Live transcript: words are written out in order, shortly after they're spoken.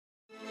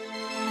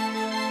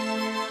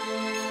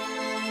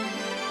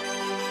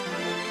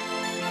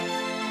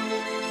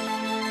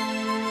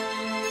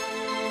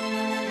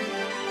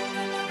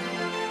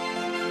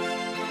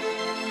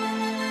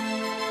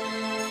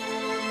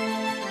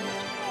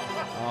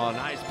Oh,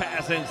 nice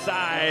pass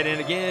inside, and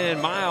again,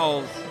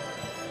 Miles.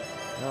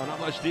 No, not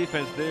much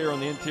defense there on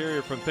the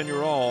interior from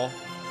Peñarol.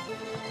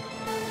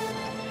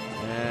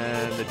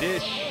 And the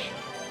dish,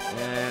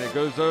 and it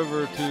goes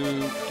over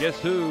to guess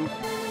who?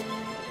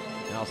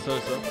 Now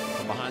Sosa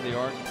from behind the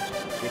arc,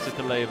 gets it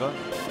to Leyva,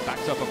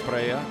 backs up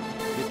Aprea,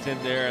 gets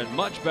in there, and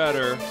much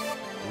better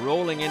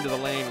rolling into the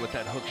lane with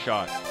that hook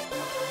shot.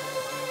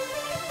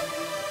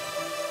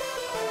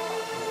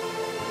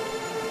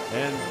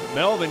 And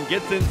Melvin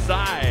gets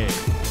inside,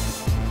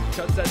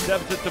 cuts that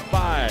deficit to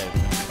 5.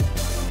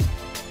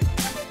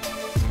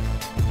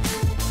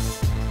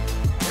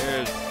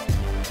 There's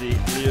the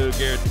Leo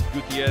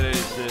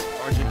Gutierrez that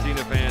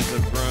Argentina fans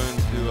have grown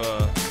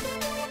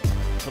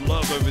to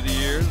love over the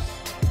years.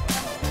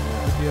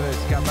 Gutierrez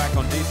got back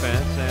on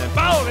defense, and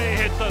Balde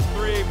hits a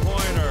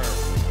three-pointer.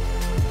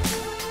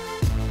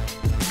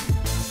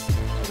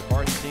 If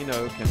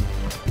Argentino can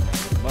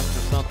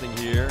muster something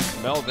here,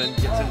 Melvin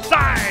gets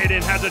inside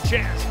and has a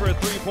chance for a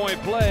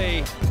three-point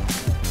play.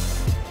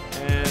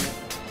 And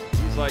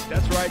he's like,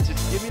 that's right,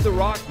 just give me the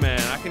rock, man,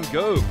 I can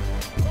go.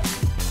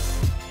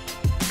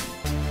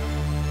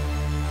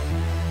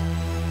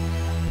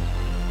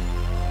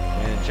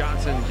 And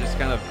Johnson just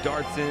kind of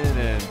darts in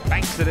and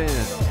banks it in.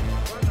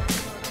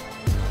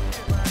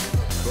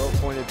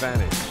 12-point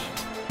advantage.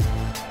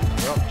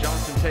 Well,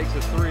 Johnson takes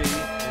a 3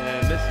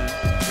 and misses,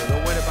 so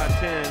they'll win it by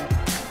 10.